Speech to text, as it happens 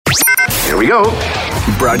Here we go.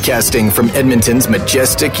 Broadcasting from Edmonton's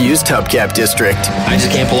majestic used hubcap district. I just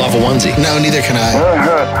can't pull off a onesie. No, neither can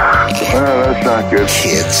I. That's not good.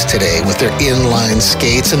 Kids today with their inline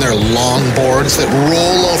skates and their long boards that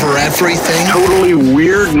roll over everything. Totally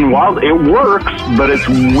weird and wild. It works, but it's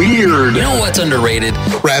weird. You know what's underrated?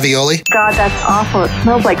 Ravioli. God, that's awful. It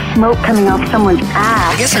smells like smoke coming off someone's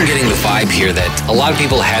ass. I guess I'm getting the vibe here that a lot of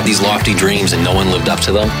people had these lofty dreams and no one lived up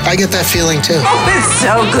to them. I get that feeling too. Oh, it's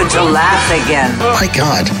so good to laugh again. My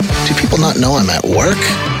God, do people not know I'm at work?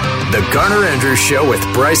 The Garner Andrews Show with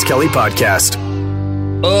Bryce Kelly Podcast.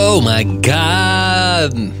 Oh my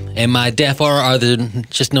God. Am I deaf or are there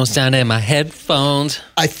just no sound in my headphones?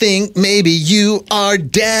 I think maybe you are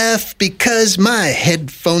deaf because my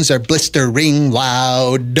headphones are blistering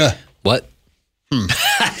loud. What?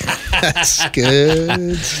 That's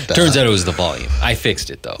good stuff. Turns out it was the volume. I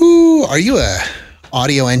fixed it though. Ooh, are you a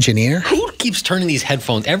audio engineer? Who keeps turning these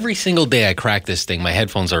headphones? Every single day I crack this thing, my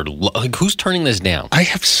headphones are like, who's turning this down? I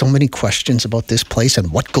have so many questions about this place and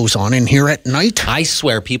what goes on in here at night. I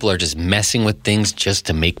swear people are just messing with things just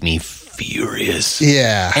to make me furious.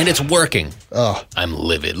 Yeah. And it's working. Oh. I'm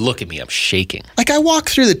livid. Look at me. I'm shaking. Like I walk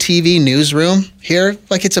through the TV newsroom here,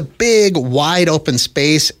 like it's a big, wide open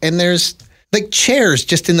space, and there's like chairs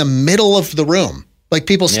just in the middle of the room. Like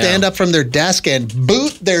people stand up from their desk and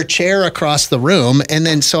boot their chair across the room. And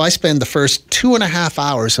then so I spend the first 2.5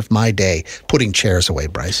 hours of my day putting chairs away,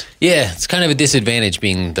 Bryce. Yeah, it's kind of a disadvantage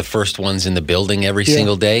being the first ones in the building every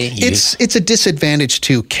single day. It's a disadvantage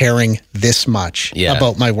to caring this much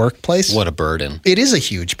about my workplace. What a burden. It is a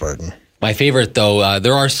huge burden. My favorite, though,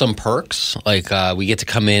 there are some perks. Like we get to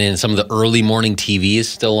come in and some of the early morning TV is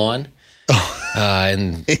still on.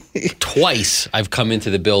 And twice I've come into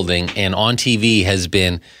the building and on TV has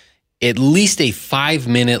been at least a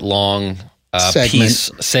 5-minute long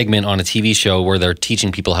segment on a TV show where they're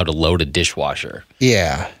teaching people how to load a dishwasher.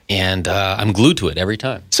 Yeah. And I'm glued to it every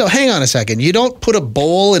time. So hang on a second. You don't put a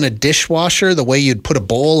bowl in a dishwasher the way you'd put a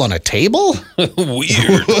bowl on a table?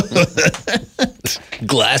 Weird.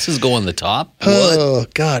 Glasses go on the top? Oh,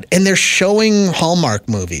 God. And they're showing Hallmark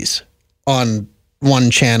movies on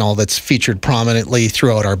one channel that's featured prominently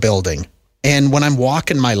throughout our building. And when I'm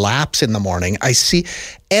walking my laps in the morning, I see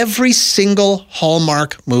every single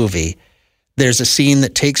Hallmark movie. There's a scene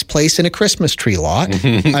that takes place in a Christmas tree lot.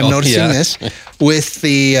 I'm noticing this with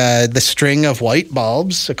the string of white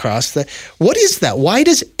bulbs across the. What is that? Why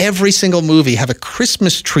does every single movie have a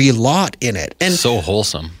Christmas tree lot in it? And so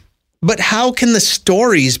wholesome. But how can the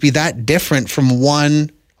stories be that different from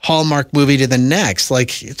one Hallmark movie to the next?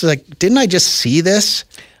 Like, it's like, didn't I just see this?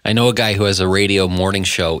 I know a guy who has a radio morning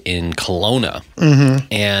show in Kelowna,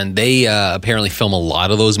 and they apparently film a lot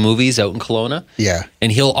of those movies out in Kelowna. Yeah.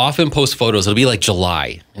 And he'll often post photos. It'll be like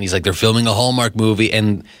July, and he's like, they're filming a Hallmark movie,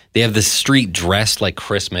 and they have the street dressed like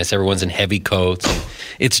Christmas. Everyone's in heavy coats. And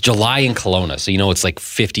it's July in Kelowna, so you know it's like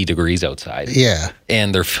 50 degrees outside. Yeah.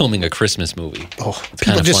 And they're filming a Christmas movie. Oh, it's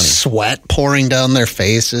people just funny. Sweat pouring down their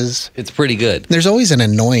faces. It's pretty good. There's always an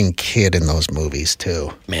annoying kid in those movies,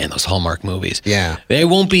 too. Man, those Hallmark movies. Yeah. They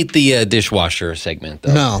won't beat the dishwasher segment,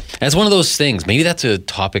 though. No. That's one of those things. Maybe that's a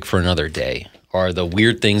topic for another day. Or the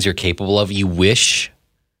weird things you're capable of you wish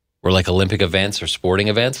were like Olympic events or sporting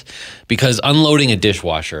events. Because unloading a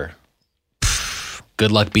dishwasher,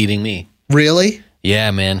 good luck beating me. Really?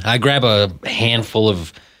 Yeah, man. I grab a handful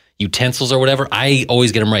of utensils or whatever. I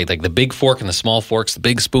always get them right. Like the big fork and the small forks, the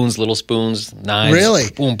big spoons, little spoons, knives.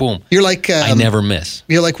 Really? Boom, boom. You're like... I never miss.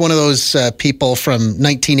 You're like one of those people from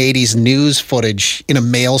 1980s news footage in a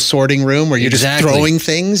mail sorting room where you're just throwing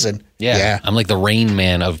things. And yeah. I'm like the Rain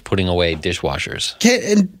Man of putting away dishwashers.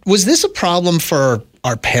 And was this a problem for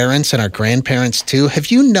our parents and our grandparents too? Have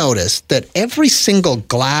you noticed that every single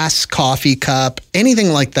glass, coffee cup, anything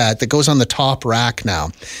like that goes on the top rack now,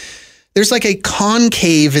 there's like a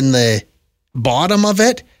concave in the bottom of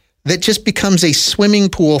it that just becomes a swimming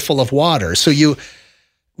pool full of water. So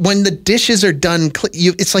when the dishes are done,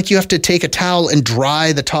 it's like you have to take a towel and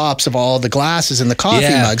dry the tops of all the glasses and the coffee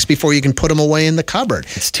mugs before you can put them away in the cupboard.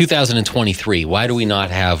 It's 2023. Why do we not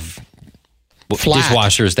have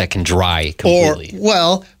dishwashers that can dry completely?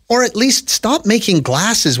 Or at least stop making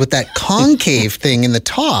glasses with that concave thing in the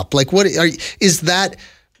top. Like, is that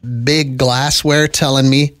big glassware telling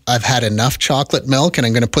me I've had enough chocolate milk and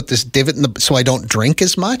I'm going to put this divot so I don't drink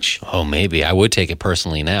as much? Oh, maybe. I would take it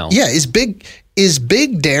personally now. Yeah. Is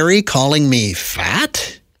Big Dairy calling me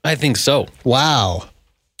fat? I think so. Wow.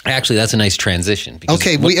 Actually, that's a nice transition.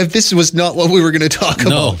 Okay, this was not what we were going to talk about.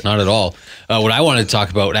 No, not at all. What I wanted to talk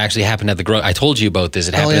about actually happened at I told you about this.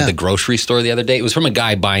 It happened at the grocery store the other day. It was from a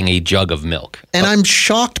guy buying a jug of milk. And I'm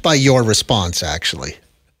shocked by your response, actually.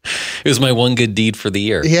 It was my one good deed for the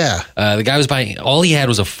year. Yeah. The guy was buying, all he had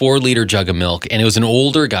was a 4-liter jug of milk, and it was an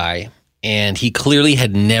older guy, and he clearly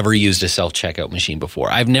had never used a self-checkout machine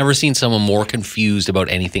before. I've never seen someone more confused about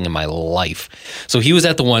anything in my life. So he was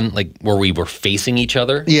at the one like where we were facing each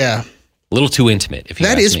other. Yeah. A little too intimate, if you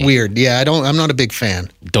That ask is me. weird. Yeah, I'm not a big fan.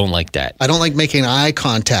 Don't like that. I don't like making eye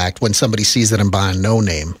contact when somebody sees that I'm buying no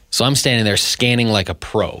name. So I'm standing there scanning like a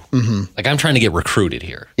pro. Mm-hmm. Like I'm trying to get recruited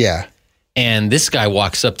here. Yeah. And this guy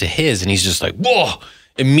walks up to his and he's just like, whoa,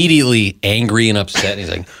 immediately angry and upset. And he's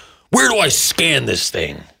like, where do I scan this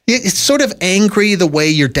thing? It's sort of angry the way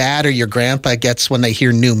your dad or your grandpa gets when they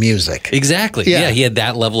hear new music. Exactly. Yeah. Yeah, he had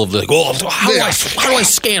that level of like, oh, how do I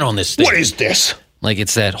scan on this thing? What is this? Like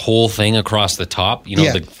it's that whole thing across the top, you know,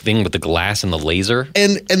 Yeah. the thing with the glass and the laser.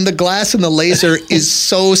 And the glass and the laser is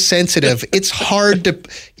so sensitive. It's hard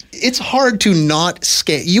to not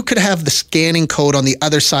scan. You could have the scanning code on the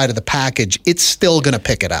other side of the package. It's still going to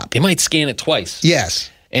pick it up. It might scan it twice.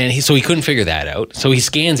 Yes. And so he couldn't figure that out. So he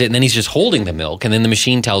scans it, and then he's just holding the milk, and then the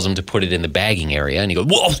machine tells him to put it in the bagging area. And he goes,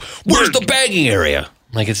 whoa, where's the bagging area?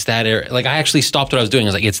 Like, it's that area. Like, I actually stopped what I was doing. I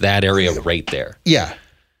was like, it's that area right there. Yeah.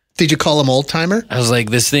 Did you call him old timer? I was like,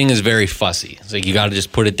 this thing is very fussy. It's like, you got to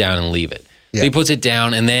just put it down and leave it. Yeah. So he puts it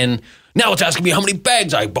down, and then now it's asking me how many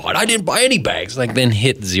bags I bought. I didn't buy any bags. Like, then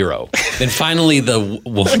hit 0. Then finally, the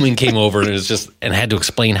woman came over and had to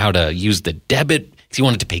explain how to use the debit. He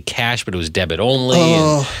wanted to pay cash, but it was debit only.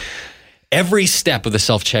 Oh. And every step of the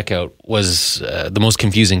self-checkout was the most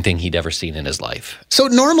confusing thing he'd ever seen in his life. So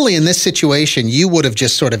normally in this situation, you would have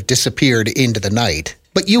just sort of disappeared into the night.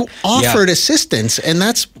 But you offered assistance, and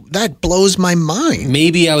that blows my mind.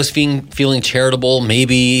 Maybe I was feeling charitable.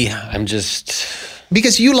 Maybe I'm just...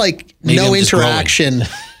 Because you no I'm just interaction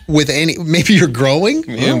with any... Maybe you're growing?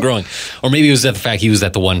 Maybe I'm growing. Or maybe it was the fact he was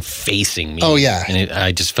at the one facing me. Oh, yeah. And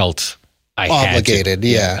I just felt... Obligated,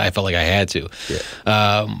 yeah. I felt like I had to.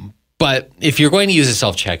 Yeah. But if you're going to use a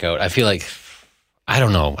self-checkout, I feel like, I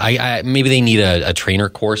don't know. Maybe they need a trainer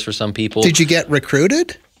course for some people. Did you get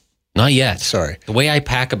recruited? Not yet. Sorry. The way I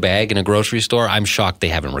pack a bag in a grocery store, I'm shocked they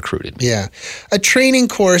haven't recruited me. Yeah. A training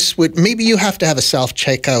course maybe you have to have a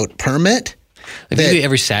self-checkout permit. Like maybe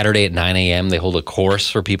every Saturday at 9 a.m. they hold a course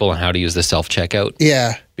for people on how to use the self-checkout.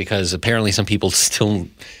 Yeah. Because apparently some people still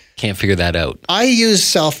can't figure that out. I use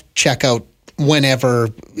self-checkout whenever,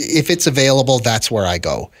 if it's available, that's where I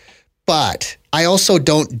go. But I also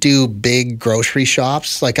don't do big grocery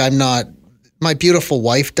shops. Like my beautiful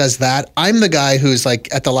wife does that. I'm the guy who's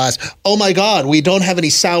like at the last, oh my God, we don't have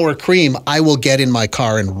any sour cream. I will get in my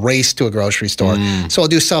car and race to a grocery store. So I'll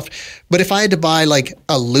do but if I had to buy like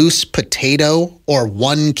a loose potato or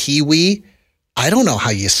 1 kiwi, I don't know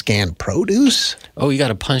how you scan produce. Oh, you got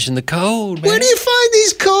to punch in the code, man. Where do you find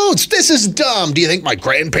these codes? This is dumb. Do you think my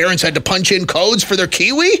grandparents had to punch in codes for their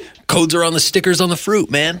kiwi? Codes are on the stickers on the fruit,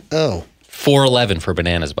 man. Oh. 4.11 for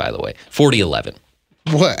bananas, by the way. 40.11.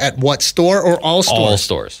 What, at what store or all stores? All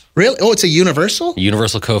stores. Really? Oh, it's a universal?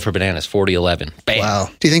 Universal code for bananas, 40.11. Bam. Wow.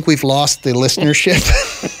 Do you think we've lost the listenership?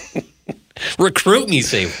 Recruit me,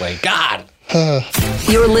 Safeway. God.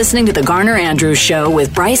 You're listening to the Garner Andrews Show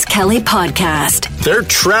with Bryce Kelly Podcast. They're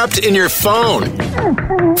trapped in your phone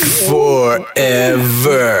forever.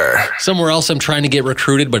 Somewhere else I'm trying to get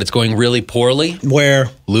recruited, but it's going really poorly. Where?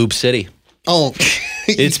 Lube City. Oh.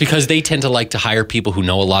 It's because they tend to like to hire people who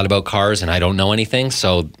know a lot about cars, and I don't know anything,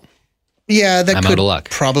 so yeah, that I'm could out of luck.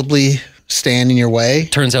 Probably stand in your way.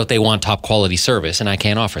 Turns out they want top quality service, and I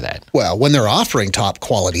can't offer that. Well, when they're offering top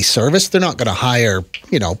quality service, they're not going to hire,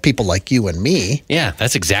 people like you and me. Yeah,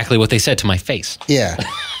 that's exactly what they said to my face. Yeah.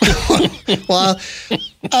 Well,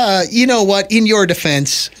 you know what? In your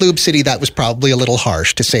defense, Lube City, that was probably a little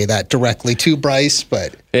harsh to say that directly to Bryce,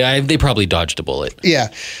 but... Yeah, they probably dodged a bullet. Yeah.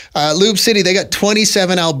 Lube City, they got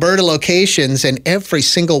 27 Alberta locations, and every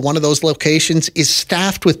single one of those locations is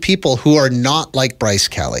staffed with people who are not like Bryce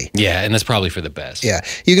Kelly. Yeah, and that's probably for the best. Yeah.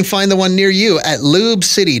 You can find the one near you at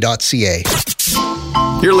lubecity.ca.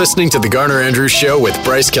 You're listening to the Garner Andrews Show with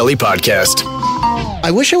Bryce Kelly Podcast.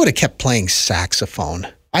 I wish I would have kept playing saxophone.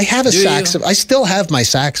 I have a saxophone. I still have my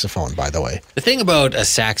saxophone, by the way. The thing about a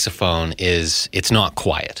saxophone is it's not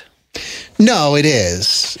quiet. No, it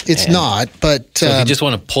is. It's not, but... So if you just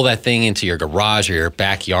want to pull that thing into your garage or your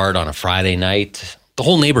backyard on a Friday night, the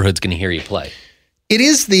whole neighborhood's going to hear you play. It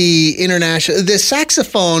is the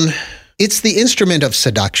saxophone, it's the instrument of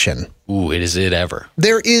seduction. Ooh, is it ever.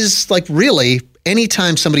 There is, really,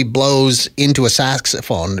 anytime somebody blows into a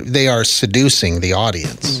saxophone, they are seducing the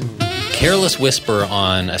audience. Careless whisper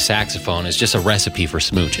on a saxophone is just a recipe for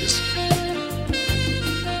smooches.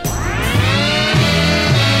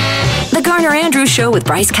 The Garner Andrews Show with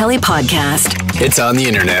Bryce Kelly Podcast. It's on the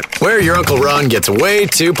internet, where your Uncle Ron gets way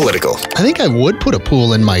too political. I think I would put a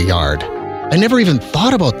pool in my yard. I never even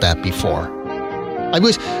thought about that before.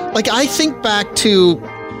 I think back to,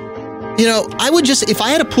 I would just, if I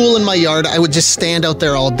had a pool in my yard, I would just stand out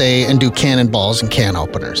there all day and do cannonballs and can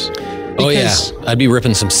openers. I'd be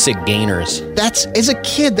ripping some sick gainers. As a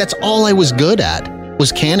kid, that's all I was good at,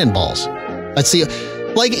 was cannonballs.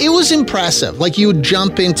 It was impressive. You would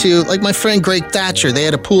jump into, my friend Greg Thatcher, they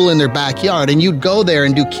had a pool in their backyard, and you'd go there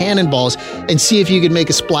and do cannonballs and see if you could make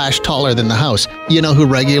a splash taller than the house. You know who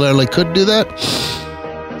regularly could do that?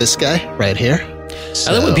 This guy right here.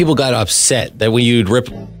 I love when people got upset that when you'd rip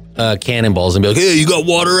cannonballs and be like, hey, you got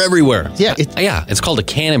water everywhere. Yeah. It's called a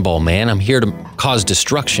cannonball, man. I'm here to cause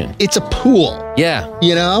destruction. It's a pool. Yeah.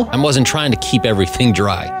 I wasn't trying to keep everything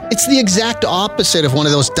dry. It's the exact opposite of one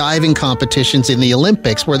of those diving competitions in the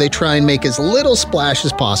Olympics where they try and make as little splash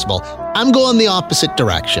as possible. I'm going the opposite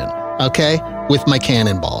direction, okay, with my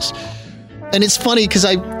cannonballs. And it's funny because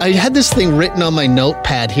I had this thing written on my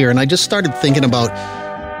notepad here, and I just started thinking about,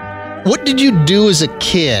 what did you do as a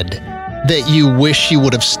kid that you wish you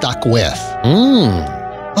would have stuck with?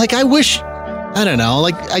 I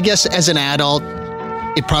guess as an adult,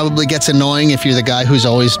 it probably gets annoying if you're the guy who's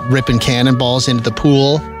always ripping cannonballs into the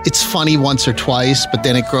pool. It's funny once or twice, but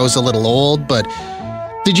then it grows a little old. But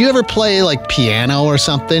did you ever play piano or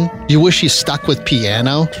something? You wish you stuck with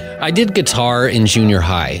piano? I did guitar in junior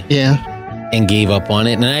high. Yeah. And gave up on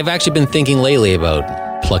it. And I've actually been thinking lately about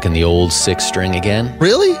plucking the old 6-string again.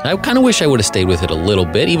 Really? I kind of wish I would have stayed with it a little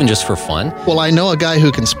bit, even just for fun. Well, I know a guy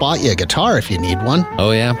who can spot you a guitar if you need one.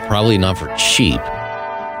 Oh, yeah? Probably not for cheap.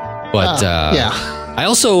 But, yeah. I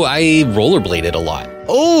rollerbladed a lot.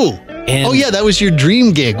 Oh! Yeah, that was your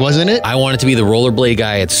dream gig, wasn't it? I wanted to be the rollerblade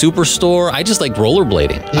guy at Superstore. I just liked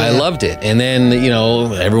rollerblading. Yeah. I loved it. And then,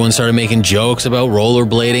 everyone started making jokes about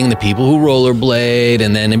rollerblading, the people who rollerblade,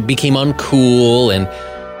 and then it became uncool. And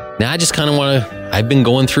now I just kind of want to... I've been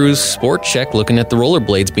going through Sport Check, looking at the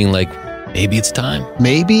rollerblades, being like, maybe it's time.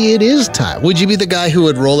 Maybe it is time. Would you be the guy who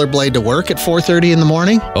would rollerblade to work at 4:30 in the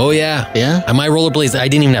morning? Oh, yeah. Yeah? And my rollerblades, I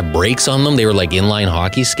didn't even have brakes on them. They were like inline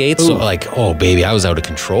hockey skates. Ooh. So oh, baby, I was out of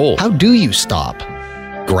control. How do you stop?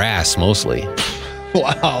 Grass, mostly.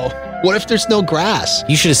 Wow. What if there's no grass?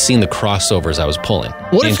 You should have seen the crossovers I was pulling.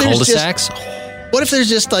 What in if there's cul-de-sacs? What if there's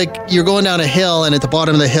just you're going down a hill and at the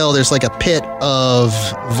bottom of the hill there's a pit of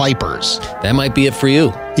vipers? That might be it for you.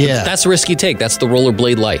 Yeah. That's a risk you take. That's the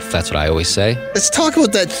rollerblade life. That's what I always say. Let's talk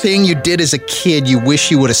about that thing you did as a kid you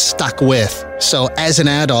wish you would have stuck with. So as an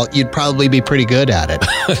adult, you'd probably be pretty good at it.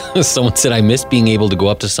 Someone said, I miss being able to go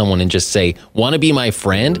up to someone and just say, want to be my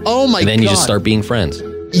friend? Oh my God. And then you just start being friends.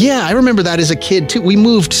 Yeah, I remember that as a kid too. We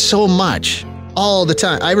moved so much. All the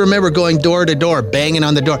time. I remember going door to door, banging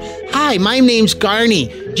on the door. Hi, my name's Garney.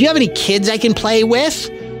 Do you have any kids I can play with?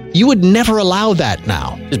 You would never allow that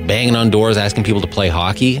now. Just banging on doors, asking people to play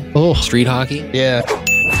hockey. Oh. Street hockey. Yeah.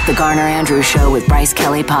 The Garner Andrews Show with Bryce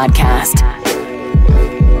Kelly Podcast.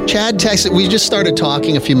 Chad texted, we just started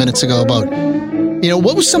talking a few minutes ago about,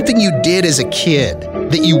 what was something you did as a kid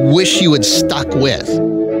that you wish you had stuck with?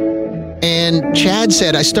 And Chad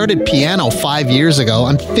said, I started piano 5 years ago.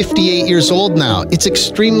 I'm 58 years old now. It's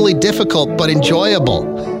extremely difficult, but enjoyable.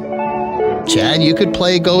 Chad, you could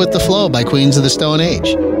play Go With The Flow by Queens of the Stone Age.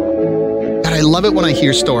 And I love it when I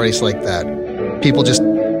hear stories like that. People just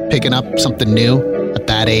picking up something new at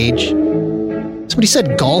that age. Somebody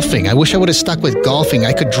said golfing. I wish I would have stuck with golfing.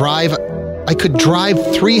 I could drive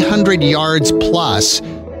 300 yards plus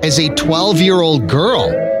as a 12-year-old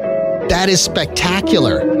girl. That is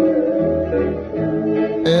spectacular.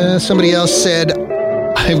 Somebody else said,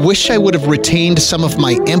 I wish I would have retained some of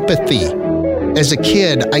my empathy. As a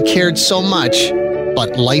kid, I cared so much,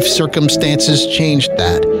 but life circumstances changed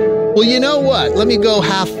that. Well, you know what? Let me go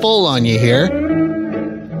half full on you here.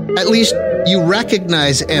 At least you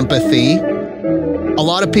recognize empathy. A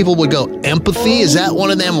lot of people would go, empathy? Is that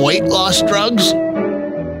one of them weight loss drugs?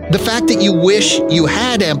 The fact that you wish you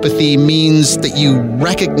had empathy means that you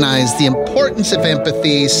recognize the importance of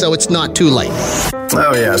empathy, so it's not too late.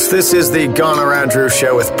 Oh, yes, this is the Garner and Bryce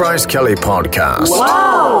Show with Bryce Kelly Podcast.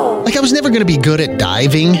 Whoa! I was never going to be good at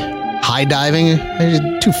diving, high diving. I was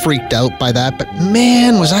too freaked out by that, but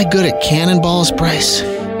man, was I good at cannonballs, Bryce.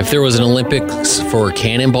 If there was an Olympics for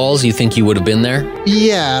cannonballs, you think you would have been there?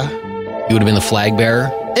 Yeah. You would have been the flag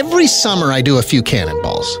bearer? Every summer I do a few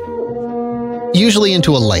cannonballs. Usually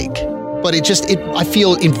into a lake. But I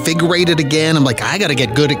feel invigorated again. I'm like, I got to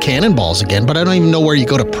get good at cannonballs again, but I don't even know where you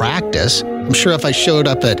go to practice. I'm sure if I showed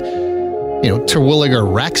up at, Terwilliger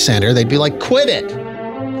Rec Center, they'd be like, quit it.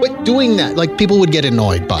 Quit doing that. People would get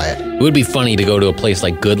annoyed by it. It would be funny to go to a place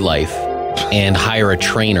like Good Life and hire a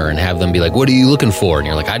trainer and have them be like, what are you looking for? And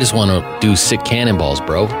you're like, I just want to do sick cannonballs,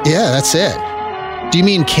 bro. Yeah, that's it. Do you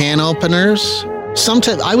mean can openers?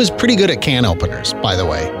 Sometimes I was pretty good at can openers, by the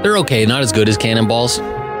way. They're okay, not as good as cannonballs.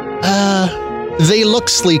 They look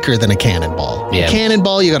sleeker than a cannonball. Yeah.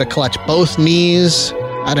 Cannonball, you got to clutch both knees.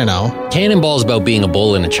 I don't know. Cannonball's about being a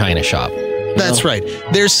bull in a china shop. That's right.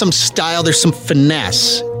 There's some style, there's some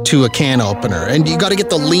finesse to a can opener. And you got to get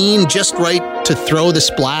the lean just right to throw the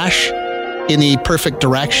splash in the perfect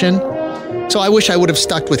direction. So I wish I would have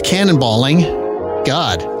stuck with cannonballing.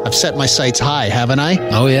 God, I've set my sights high, haven't I?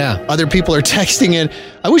 Oh, yeah. Other people are texting in.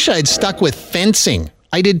 I wish I had stuck with fencing.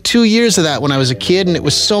 I did 2 years of that when I was a kid, and it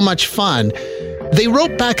was so much fun. They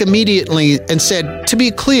wrote back immediately and said, to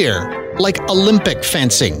be clear, like Olympic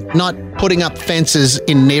fencing, not putting up fences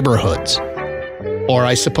in neighborhoods. Or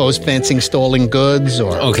I suppose fencing stolen goods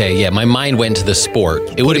or... Okay, yeah, my mind went to the sport.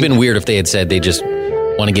 It would have been weird if they had said they just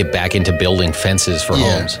want to get back into building fences for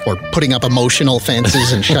homes. Or putting up emotional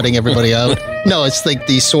fences and shutting everybody out. No, it's like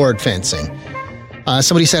the sword fencing.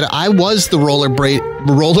 Somebody said, I was the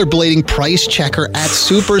rollerblading price checker at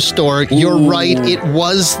Superstore. You're right. It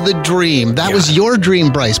was the dream. That was your dream,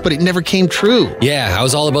 Bryce, but it never came true. Yeah, I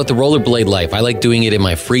was all about the rollerblade life. I like doing it in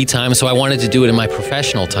my free time, so I wanted to do it in my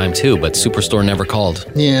professional time too, but Superstore never called.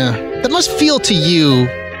 Yeah. That must feel to you,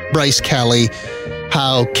 Bryce Kelly,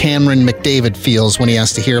 how Cameron McDavid feels when he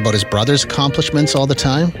has to hear about his brother's accomplishments all the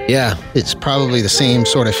time. Yeah. It's probably the same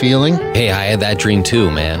sort of feeling. Hey, I had that dream too,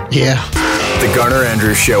 man. Yeah. The Garner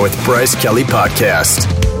Andrews Show with Bryce Kelly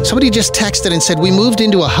Podcast. Somebody just texted and said, we moved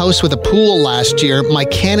into a house with a pool last year. My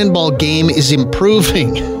cannonball game is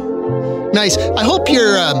improving. Nice. I hope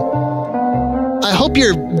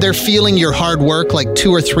they're feeling your hard work like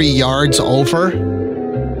 2 or 3 yards over.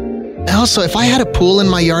 Also, if I had a pool in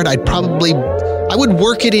my yard, I would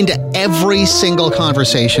work it into every single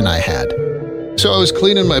conversation I had. So I was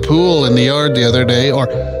cleaning my pool in the yard the other day, or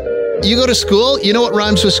you go to school, you know what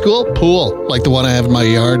rhymes with school? Pool, like the one I have in my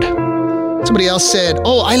yard. Somebody else said,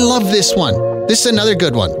 oh, I love this one. This is another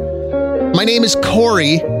good one. My name is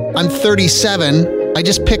Corey. I'm 37. I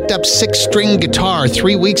just picked up 6-string guitar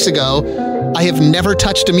 3 weeks ago. I have never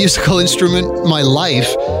touched a musical instrument in my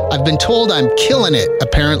life. I've been told I'm killing it,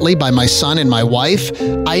 apparently, by my son and my wife.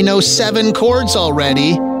 I know 7 chords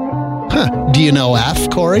already. Do you know F,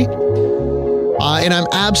 Corey? And I'm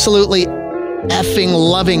absolutely effing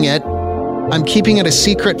loving it. I'm keeping it a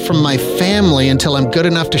secret from my family until I'm good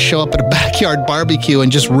enough to show up at a backyard barbecue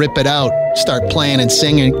and just rip it out, start playing and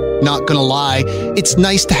singing. Not gonna lie, it's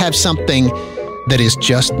nice to have something that is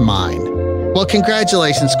just mine. Well,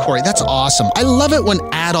 congratulations, Corey. That's awesome. I love it when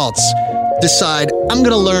adults decide, I'm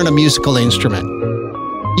gonna learn a musical instrument.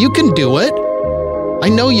 You can do it. I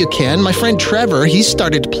know you can. My friend Trevor, he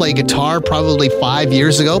started to play guitar probably 5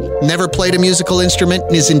 years ago. Never played a musical instrument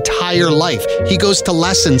in his entire life. He goes to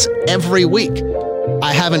lessons every week.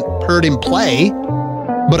 I haven't heard him play,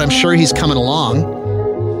 but I'm sure he's coming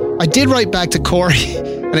along. I did write back to Corey,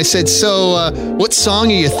 and I said, so what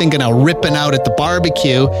song are you thinking of ripping out at the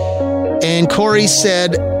barbecue? And Corey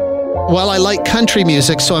said, well, I like country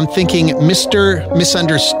music, so I'm thinking Mr.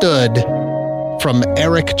 Misunderstood from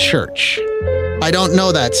Eric Church. I don't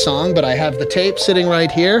know that song, but I have the tape sitting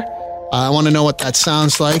right here. I want to know what that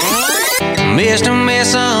sounds like. Mr.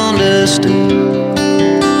 Misunderstood.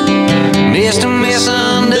 Mr.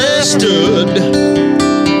 Misunderstood.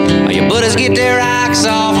 Your buddies get their rocks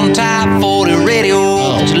off on top 40 radio.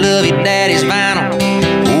 You love your daddy's vinyl.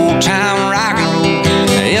 Old time rock and roll.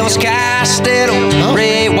 Elvis Costello.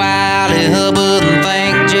 Ray Wiley, Hubbard, and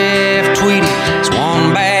think Jeff Tweedy. It's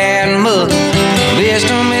one bad mother.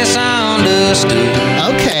 Mr. Misunderstood.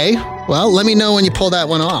 Okay, well, let me know when you pull that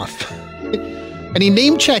one off. And he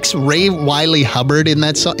name checks Ray Wiley Hubbard in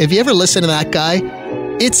that song. If you ever listen to that guy,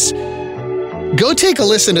 go take a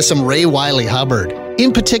listen to some Ray Wiley Hubbard.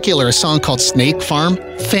 In particular, a song called Snake Farm.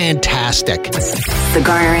 Fantastic. The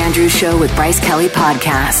Garner Andrews Show with Bryce Kelly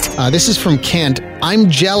Podcast. This is from Kent. I'm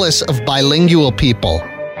jealous of bilingual people,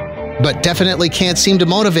 but definitely can't seem to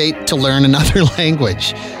motivate to learn another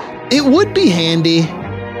language. It would be handy.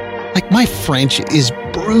 Like, my French is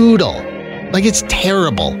brutal. Like, it's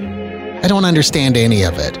terrible. I don't understand any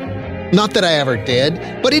of it. Not that I ever did,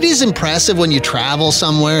 but it is impressive when you travel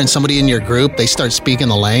somewhere and somebody in your group, they start speaking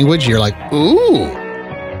the language. You're like, ooh.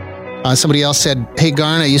 Somebody else said, hey,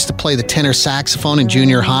 Garn, I used to play the tenor saxophone in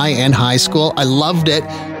junior high and high school. I loved it.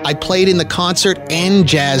 I played in the concert and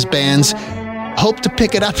jazz bands. Hope to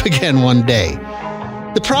pick it up again one day.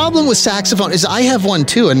 The problem with saxophone is I have one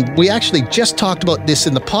too, and we actually just talked about this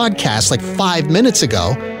in the podcast like 5 minutes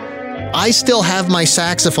ago. I still have my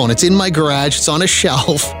saxophone. It's in my garage. It's on a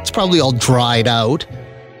shelf. It's probably all dried out.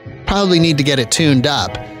 Probably need to get it tuned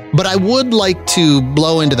up. But I would like to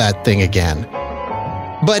blow into that thing again.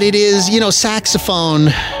 But it is, saxophone,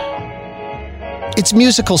 it's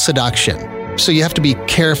musical seduction. So you have to be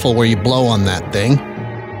careful where you blow on that thing.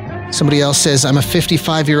 Somebody else says, I'm a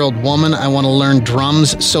 55-year-old woman. I want to learn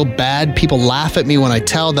drums so bad. People laugh at me when I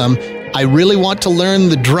tell them. I really want to learn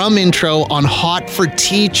the drum intro on Hot for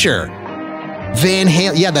Teacher. Van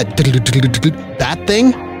Halen, yeah, that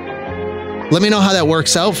thing. Let me know how that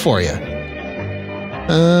works out for you.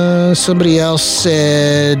 Somebody else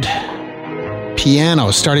said,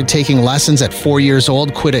 piano. Started taking lessons at 4 years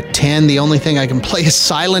old, quit at 10. The only thing I can play is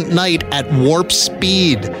Silent Night at warp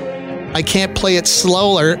speed. I can't play it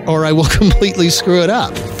slower or I will completely screw it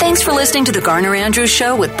up. Thanks for listening to the Garner Andrews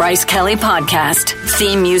Show with Bryce Kelly Podcast.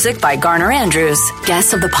 Theme music by Garner Andrews.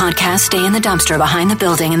 Guests of the podcast stay in the dumpster behind the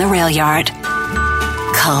building in the rail yard.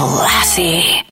 Classy.